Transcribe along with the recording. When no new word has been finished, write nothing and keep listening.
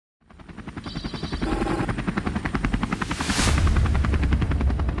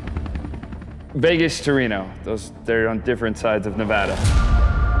Vegas to Reno. They're on different sides of Nevada.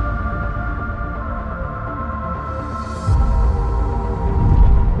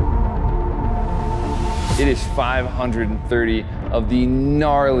 It is 530 of the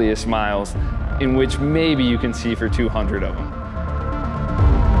gnarliest miles in which maybe you can see for 200 of them.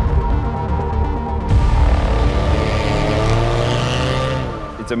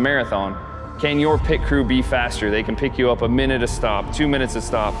 It's a marathon. Can your pit crew be faster? They can pick you up a minute a stop, 2 minutes a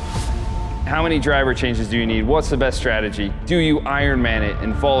stop. How many driver changes do you need? What's the best strategy? Do you Ironman it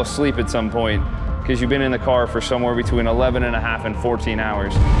and fall asleep at some point because you've been in the car for somewhere between 11 and a half and 14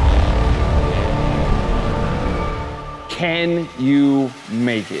 hours? Can you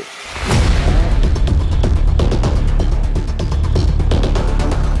make it?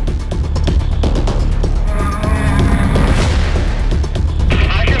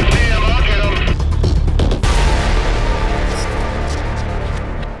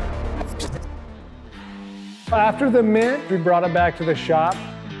 After the mint, we brought it back to the shop.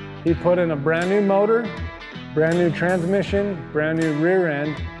 He put in a brand new motor, brand new transmission, brand new rear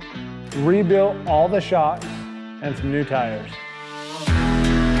end, rebuilt all the shocks, and some new tires.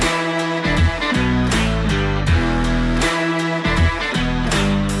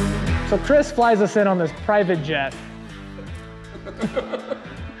 So Chris flies us in on this private jet.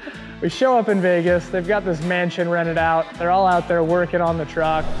 We show up in Vegas, they've got this mansion rented out. They're all out there working on the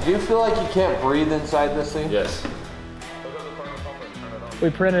truck. Do you feel like you can't breathe inside this thing? Yes. We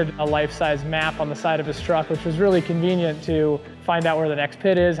printed a life-size map on the side of his truck, which was really convenient to find out where the next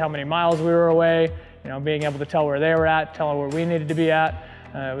pit is, how many miles we were away, being able to tell where they were at, tell where we needed to be at.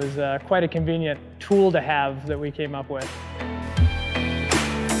 It was quite a convenient tool to have that we came up with.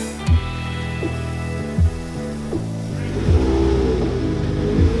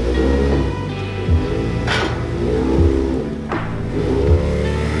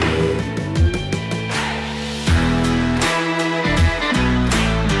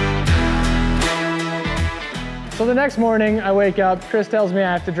 So the next morning, I wake up, Chris tells me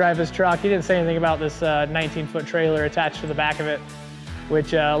I have to drive this truck. He didn't say anything about this 19-foot trailer attached to the back of it,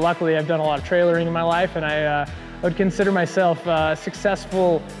 which luckily I've done a lot of trailering in my life, and I would consider myself a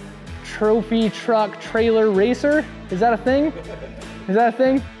successful trophy truck trailer racer. Is that a thing? Is that a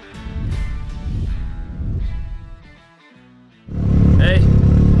thing? Hey,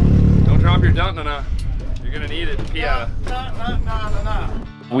 don't drop your dun-na-na. You're gonna need it. Yeah.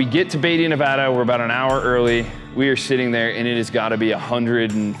 We get to Beatty, Nevada. We're about an hour early. We are sitting there and it has got to be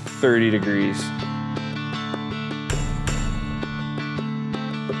 130 degrees.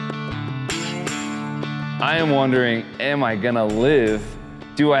 I am wondering, am I gonna live?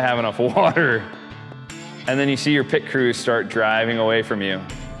 Do I have enough water? And then you see your pit crews start driving away from you.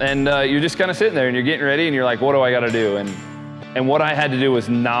 And you're just kind of sitting there and you're getting ready and you're like, what do I gotta do? And what I had to do was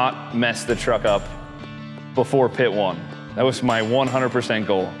not mess the truck up before pit one. That was my 100%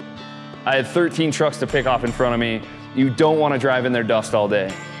 goal. I had 13 trucks to pick off in front of me. You don't want to drive in their dust all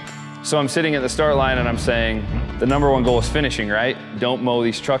day. So I'm sitting at the start line and I'm saying, the #1 goal is finishing, right? Don't mow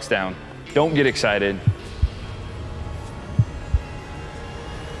these trucks down. Don't get excited.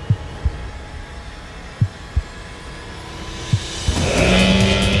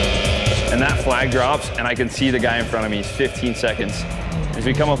 And that flag drops and I can see the guy in front of me. He's 15 seconds. As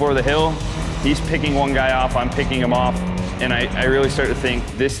we come up over the hill, he's picking one guy off, I'm picking him off. And I really start to think,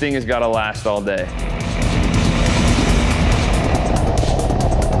 this thing has got to last all day.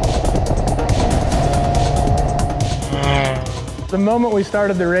 The moment we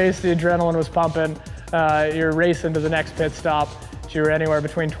started the race, the adrenaline was pumping. You're racing to the next pit stop. You were anywhere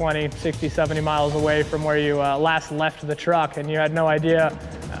between 20, 60, 70 miles away from where you last left the truck, and you had no idea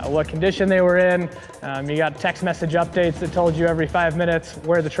what condition they were in. You got text message updates that told you every 5 minutes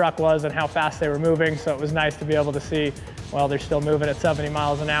where the truck was and how fast they were moving, so it was nice to be able to see, well, they're still moving at 70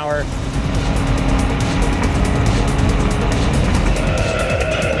 miles an hour.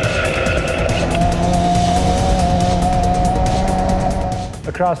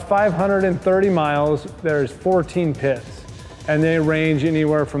 Across 530 miles, there's 14 pits, and they range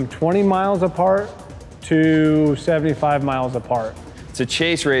anywhere from 20 miles apart to 75 miles apart. It's a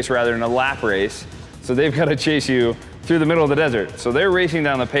chase race rather than a lap race, so they've got to chase you through the middle of the desert. So they're racing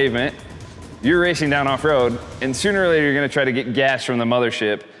down the pavement, you're racing down off-road, and sooner or later you're going to try to get gas from the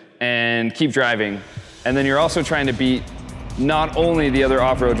mothership and keep driving. And then you're also trying to beat not only the other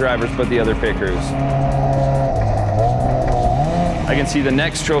off-road drivers, but the other pit crews. I can see the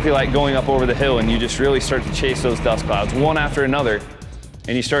next trophy light going up over the hill, and you just really start to chase those dust clouds one after another.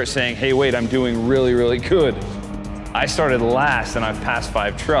 And you start saying, hey, wait, I'm doing really, really good. I started last and I've passed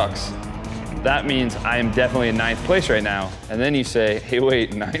 5 trucks. that means I am definitely in 9th place right now. And then you say, hey,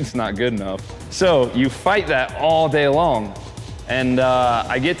 wait, 9th's not good enough. So you fight that all day long. And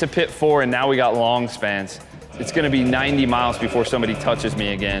I get to pit 4, and now we got long spans. It's gonna be 90 miles before somebody touches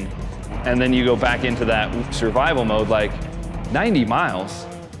me again. And then you go back into that survival mode, like 90 miles?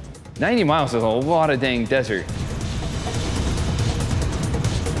 90 miles is a lot of dang desert.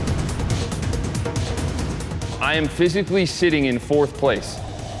 I am physically sitting in 4th place.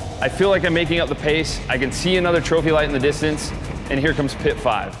 I feel like I'm making up the pace. I can see another trophy light in the distance, and here comes pit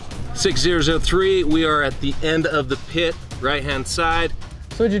 5. 6003, we are at the end of the pit, right-hand side.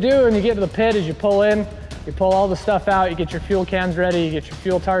 So what you do when you get to the pit is you pull in, you pull all the stuff out, you get your fuel cans ready, you get your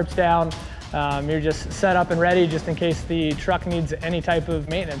fuel tarps down. You're just set up and ready just in case the truck needs any type of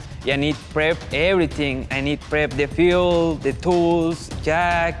maintenance. I need prep everything. I need prep the fuel, the tools,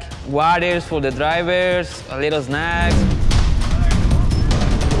 jack, waters for the drivers, a little snacks.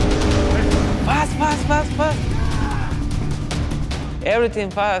 Fast, fast, fast, fast.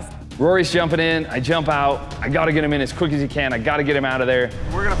 Everything fast. Rory's jumping in, I jump out. I gotta get him in as quick as he can. I gotta get him out of there.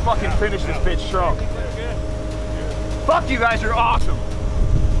 We're gonna fucking finish this bitch strong. Fuck, you guys are awesome.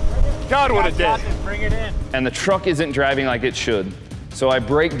 God, what a day. Bring it in. And the truck isn't driving like it should. So I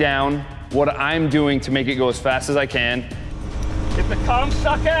break down what I'm doing to make it go as fast as I can. If the comms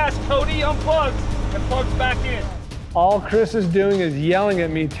suck ass, Cody unplugs and plugs back in. All Chris is doing is yelling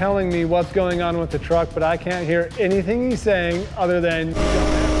at me, telling me what's going on with the truck, but I can't hear anything he's saying other than...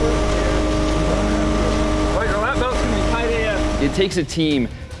 Well, your lap belt's gonna be tight AF. It takes a team,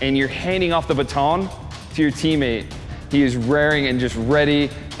 and you're handing off the baton to your teammate. He is raring and just ready,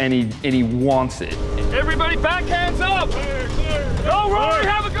 and he wants it. Everybody back hands up. Go, Rory,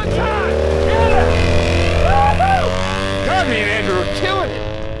 have a good time. Get it. God, me and Andrew are killing it.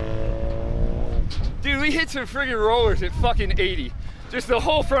 Dude, we hit some friggin' rollers at fucking 80. Just the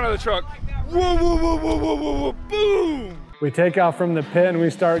whole front of the truck. Whoa, whoa, whoa, whoa, whoa, whoa, whoa, boom. We take off from the pit and we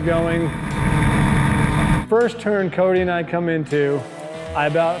start going. First turn Cody and I come into, I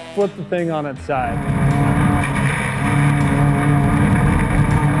about flip the thing on its side.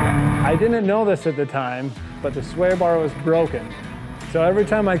 I didn't know this at the time, but the sway bar was broken. So every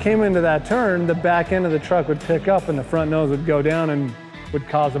time I came into that turn, the back end of the truck would pick up and the front nose would go down and would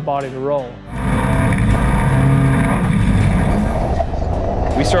cause the body to roll.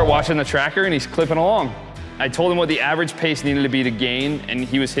 We start watching the tracker, and he's clipping along. I told him what the average pace needed to be to gain, and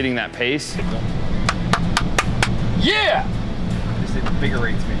he was hitting that pace. Yeah! This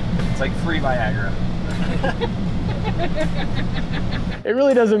invigorates me. It's like free Viagra. It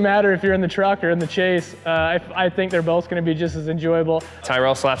really doesn't matter if you're in the truck or in the chase. I think they're both going to be just as enjoyable.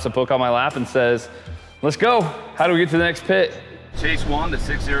 Tyrell slaps a book on my lap and says, let's go. How do we get to the next pit? Chase 1 to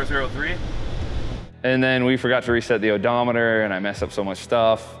 6003. And then we forgot to reset the odometer, and I messed up so much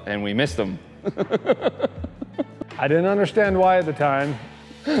stuff, and we missed them. I didn't understand why at the time.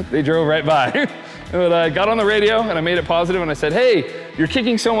 They drove right by. But I got on the radio, and I made it positive, and I said, hey, you're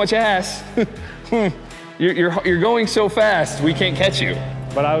kicking so much ass. You're going so fast, we can't catch you.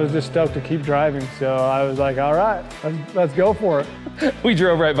 But I was just stoked to keep driving, so I was like, all right, let's go for it. We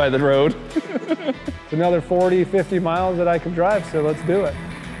drove right by the road. It's another 40, 50 miles that I can drive, so let's do it.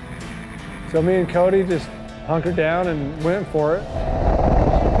 So me and Cody just hunkered down and went for it.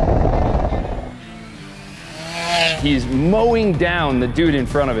 He's mowing down the dude in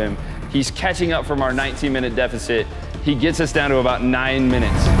front of him. He's catching up from our 19-minute deficit. He gets us down to about 9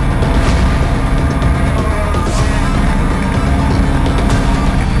 minutes.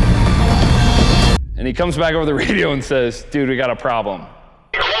 And he comes back over the radio and says, dude, we got a problem.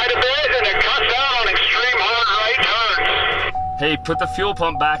 Quite a bit, and it cuts down on extreme hard right turns. Hey, put the fuel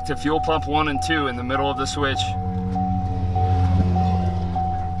pump back to fuel pump 1 and 2 in the middle of the switch.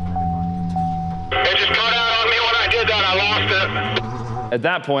 It just cut out on me when I did that. I lost it. At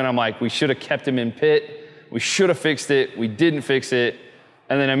that point, I'm like, we should have kept him in pit. We should have fixed it. We didn't fix it.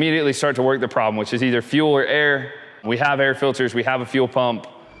 And then immediately start to work the problem, which is either fuel or air. We have air filters. We have a fuel pump.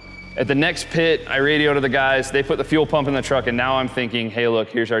 At the next pit, I radio to the guys. They put the fuel pump in the truck, and now I'm thinking, hey, look,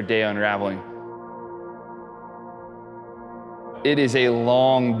 here's our day unraveling. It is a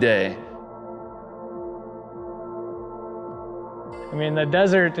long day. I mean, the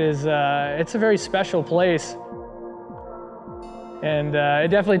desert is, it's a very special place. And it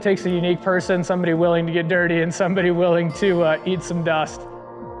definitely takes a unique person, somebody willing to get dirty and somebody willing to eat some dust.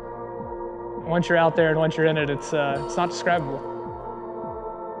 Once you're out there and once you're in it, it's not describable.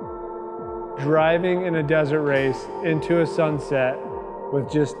 Driving in a desert race into a sunset with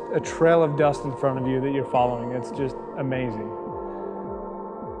just a trail of dust in front of you that you're following, it's just amazing.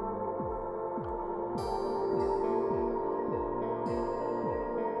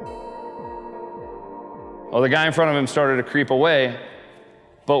 Well, the guy in front of him started to creep away,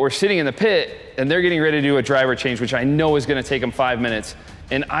 but we're sitting in the pit and they're getting ready to do a driver change, which I know is gonna take them 5 minutes.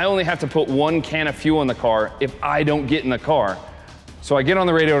 And I only have to put 1 can of fuel in the car if I don't get in the car. So I get on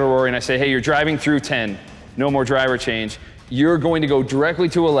the radio to Rory and I say, hey, you're driving through 10, no more driver change. You're going to go directly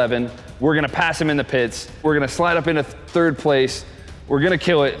to 11. We're gonna pass him in the pits. We're gonna slide up into 3rd place. We're gonna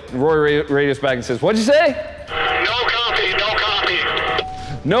kill it. And Rory radios back and says, what'd you say? No copy, no copy.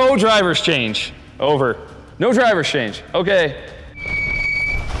 No driver's change. Over. No driver's change. Okay.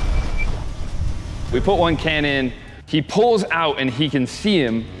 We put 1 can in. He pulls out and he can see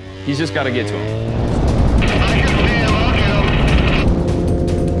him. He's just got to get to him. I can see him, I'll get him.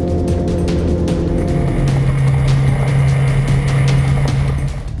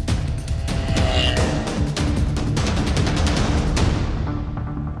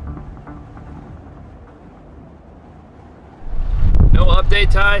 No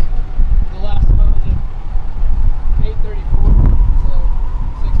update, Ty? The last one was at 8:34, so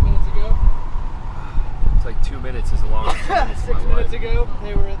 6 minutes ago. It's like 2 minutes is a long time. 6 minutes ago,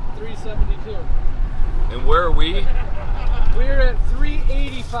 they were at 372. And where are we? We're at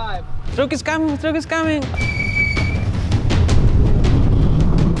 385. Truck is coming, truck is coming.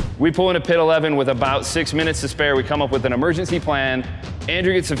 We pull into pit 11 with about 6 minutes to spare. We come up with an emergency plan.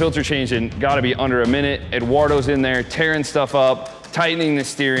 Andrew gets the filter changed in, gotta be under a minute. Eduardo's in there tearing stuff up, tightening the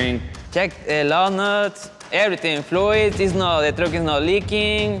steering. Check the lug nuts, everything. Fluids, the truck is not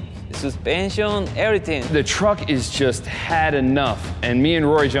leaking. Suspension, everything. The truck is just had enough. And me and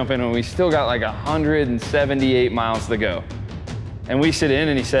Rory jump in and we still got like 178 miles to go. And we sit in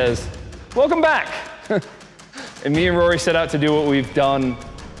and he says, welcome back. And me and Rory set out to do what we've done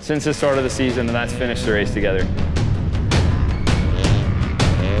since the start of the season, and that's finish the race together.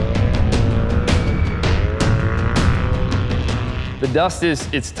 The dust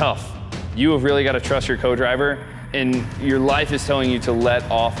it's tough. You have really got to trust your co-driver, and your life is telling you to let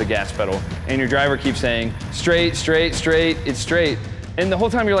off the gas pedal. And your driver keeps saying, straight, straight, straight, it's straight. And the whole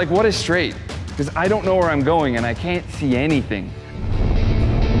time you're like, what is straight? Because I don't know where I'm going and I can't see anything.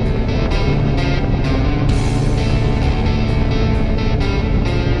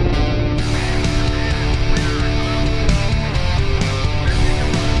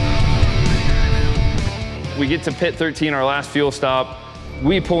 We get to pit 13, our last fuel stop.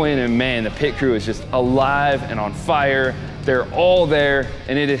 We pull in and man, the pit crew is just alive and on fire. They're all there,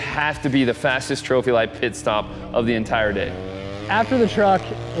 and it'd have to be the fastest TrophyLite pit stop of the entire day. After the truck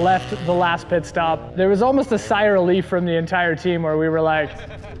left the last pit stop, there was almost a sigh of relief from the entire team where we were like,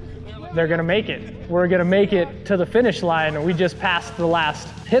 they're gonna make it. We're gonna make it to the finish line. We just passed the last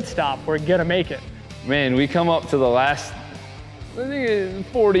pit stop. We're gonna make it. Man, we come up to the last, I think it's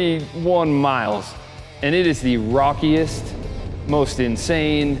 41 miles, and it is the rockiest, most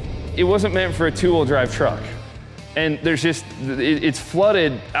insane. It wasn't meant for a two-wheel drive truck. And there's just, it's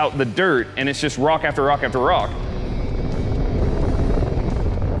flooded out the dirt and it's just rock after rock after rock.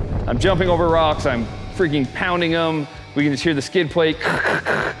 I'm jumping over rocks, I'm freaking pounding them. We can just hear the skid plate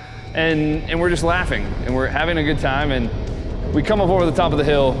and we're just laughing and we're having a good time. And we come up over the top of the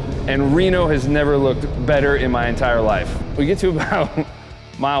hill and Reno has never looked better in my entire life. We get to about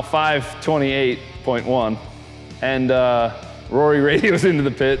mile 528.1 and Rory radios into the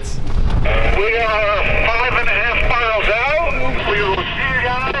pits. We are 5.5 miles out. We will see you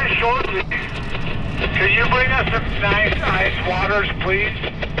guys shortly. Can you bring us some nice ice waters, please?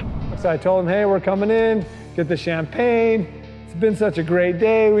 So I told him, hey, we're coming in, get the champagne. It's been such a great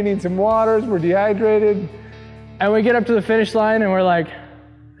day. We need some waters, we're dehydrated. And we get up to the finish line and we're like,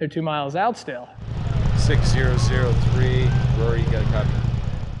 they're 2 miles out still. 6003, Rory, you got a copy.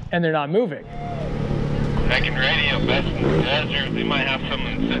 And they're not moving. Second radio, best in the desert. They might have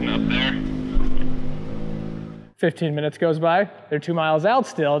someone sitting up there. 15 minutes goes by, they're 2 miles out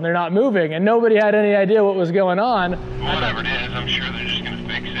still, and they're not moving, and nobody had any idea what was going on. Whatever it is, I'm sure they're just gonna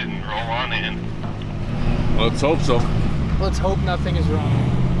fix it and roll on in. Let's hope so. Let's hope nothing is wrong.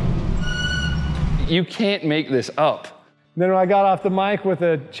 You can't make this up. Then when I got off the mic with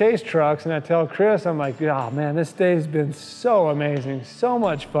the chase trucks and I tell Chris, I'm like, oh man, this day's been so amazing, so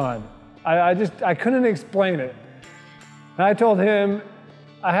much fun. I couldn't explain it. And I told him,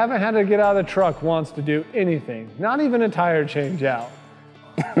 I haven't had to get out of the truck once to do anything, not even a tire change out.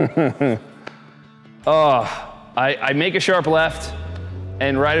 I make a sharp left,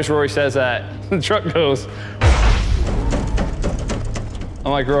 and right as Rory says that, the truck goes.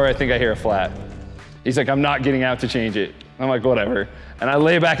 I'm like, Rory, I think I hear a flat. He's like, I'm not getting out to change it. I'm like, whatever. And I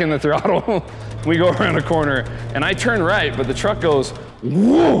lay back in the throttle. We go around a corner, and I turn right, but the truck goes,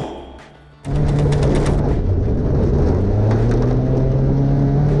 whoa.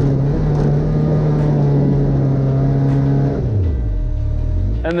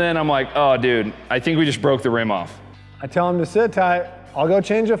 And then I'm like, oh, dude, I think we just broke the rim off. I tell him to sit tight. I'll go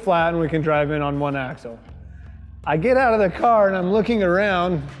change a flat and we can drive in on one axle. I get out of the car and I'm looking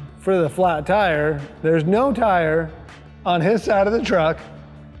around for the flat tire. There's no tire on his side of the truck.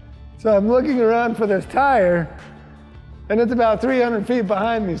 So I'm looking around for this tire and it's about 300 feet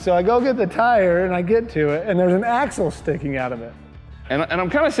behind me. So I go get the tire and I get to it and there's an axle sticking out of it. And I'm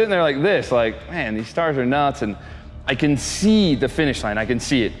kind of sitting there like this, like, man, these stars are nuts. And I can see the finish line, I can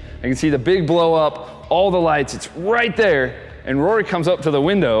see it. I can see the big blow up, all the lights, it's right there. And Rory comes up to the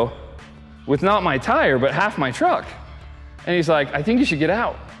window with not my tire, but half my truck. And he's like, I think you should get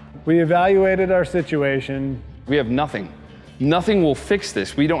out. We evaluated our situation. We have nothing. Nothing will fix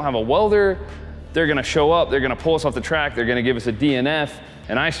this. We don't have a welder. They're gonna show up, they're gonna pull us off the track, they're gonna give us a DNF,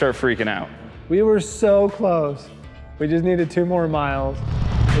 and I start freaking out. We were so close. We just needed 2 more miles.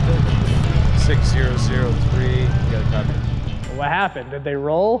 6003, you got a copy. What happened? Did they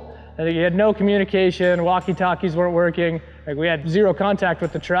roll? I think you had no communication, walkie-talkies weren't working. Like, we had 0 contact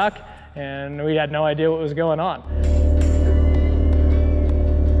with the truck, and we had no idea what was going on.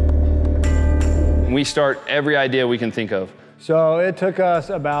 We start every idea we can think of. So it took us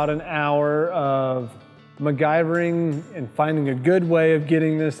about an hour of MacGyvering and finding a good way of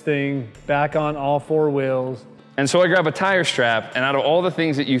getting this thing back on all 4 wheels. And so I grab a tire strap, and out of all the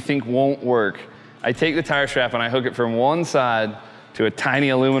things that you think won't work, I take the tire strap and I hook it from one side to a tiny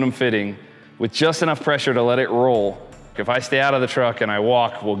aluminum fitting with just enough pressure to let it roll. If I stay out of the truck and I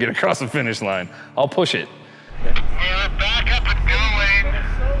walk, we'll get across the finish line. I'll push it. We're back up and going.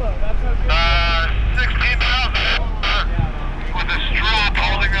 16 miles an hour with a strap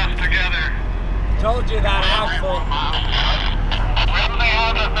holding us together. Told you that axle. We only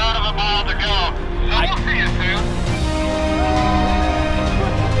have a third of a mile to go. So we'll see you soon.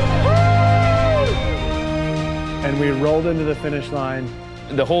 And we rolled into the finish line.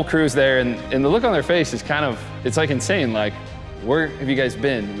 The whole crew's there, and the look on their face is kind of, it's like insane. Like, where have you guys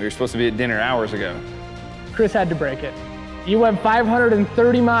been? We were supposed to be at dinner hours ago. Chris had to break it. You went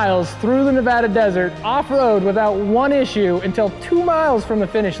 530 miles through the Nevada desert, off-road without one issue until 2 miles from the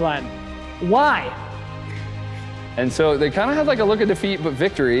finish line. Why? And so they kind of had like a look of defeat, but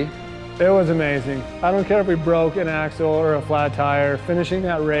victory. It was amazing. I don't care if we broke an axle or a flat tire. Finishing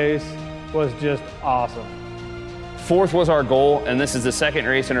that race was just awesome. 4th was our goal, and this is the 2nd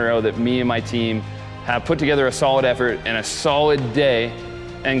race in a row that me and my team have put together a solid effort and a solid day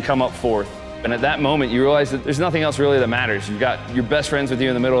and come up 4th. And at that moment, you realize that there's nothing else really that matters. You've got your best friends with you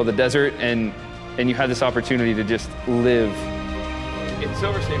in the middle of the desert, and you had this opportunity to just live. In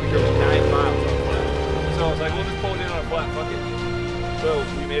Silver State, we drove 9 miles on a flat. So I was like, we'll just pull it in on a flat, fuck it. So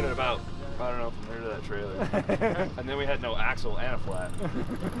we made it about, I don't know, from there to that trailer. And then we had no axle and a flat.